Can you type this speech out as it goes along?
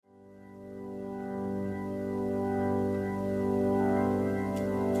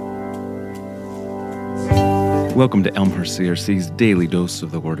Welcome to Elmhurst CRC's Daily Dose of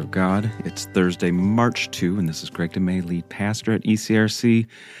the Word of God. It's Thursday, March 2, and this is Greg DeMay, lead pastor at ECRC.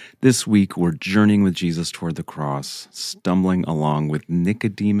 This week, we're journeying with Jesus toward the cross, stumbling along with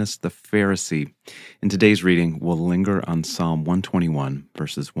Nicodemus the Pharisee. In today's reading, we'll linger on Psalm 121,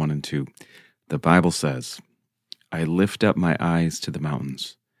 verses 1 and 2. The Bible says, "I lift up my eyes to the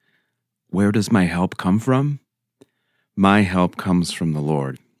mountains. Where does my help come from? My help comes from the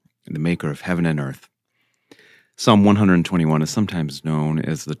Lord, the maker of heaven and earth." Psalm 121 is sometimes known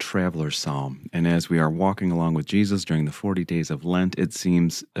as the Traveler's Psalm, and as we are walking along with Jesus during the 40 days of Lent, it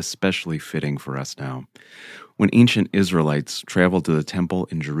seems especially fitting for us now. When ancient Israelites traveled to the temple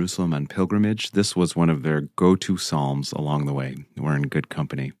in Jerusalem on pilgrimage, this was one of their go-to psalms along the way. We're in good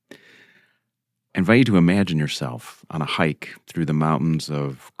company. I invite you to imagine yourself on a hike through the mountains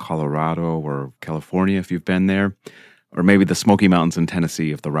of Colorado or California if you've been there, or maybe the Smoky Mountains in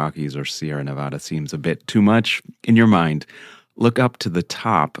Tennessee if the Rockies or Sierra Nevada seems a bit too much. In your mind, look up to the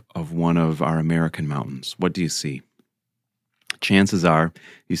top of one of our American mountains. What do you see? Chances are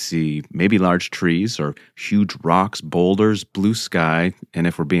you see maybe large trees or huge rocks, boulders, blue sky, and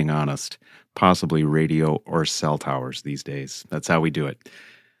if we're being honest, possibly radio or cell towers these days. That's how we do it.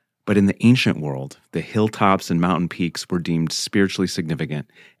 But in the ancient world, the hilltops and mountain peaks were deemed spiritually significant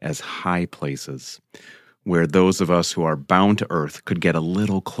as high places, where those of us who are bound to earth could get a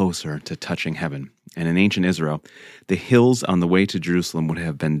little closer to touching heaven. And in ancient Israel, the hills on the way to Jerusalem would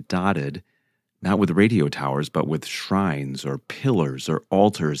have been dotted, not with radio towers, but with shrines or pillars or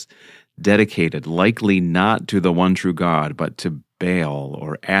altars dedicated, likely not to the one true God, but to Baal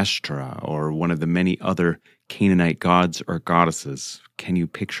or Ashtoreth or one of the many other Canaanite gods or goddesses. Can you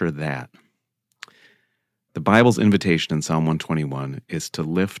picture that? The Bible's invitation in Psalm 121 is to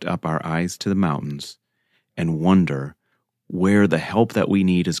lift up our eyes to the mountains and wonder where the help that we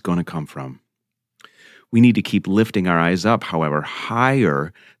need is going to come from. We need to keep lifting our eyes up, however,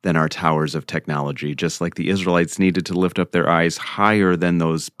 higher than our towers of technology, just like the Israelites needed to lift up their eyes higher than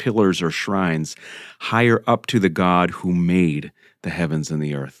those pillars or shrines, higher up to the God who made the heavens and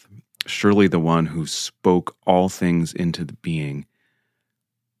the earth. Surely the one who spoke all things into being.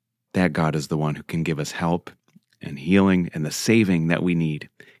 That God is the one who can give us help and healing and the saving that we need,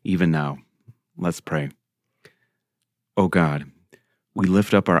 even now. Let's pray. Oh God, we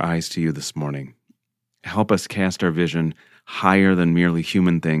lift up our eyes to you this morning. Help us cast our vision higher than merely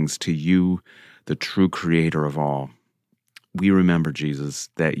human things to you, the true creator of all. We remember, Jesus,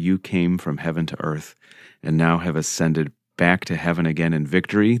 that you came from heaven to earth and now have ascended back to heaven again in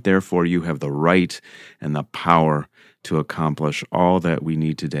victory. Therefore, you have the right and the power to accomplish all that we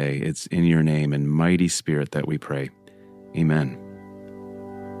need today. It's in your name and mighty Spirit that we pray. Amen.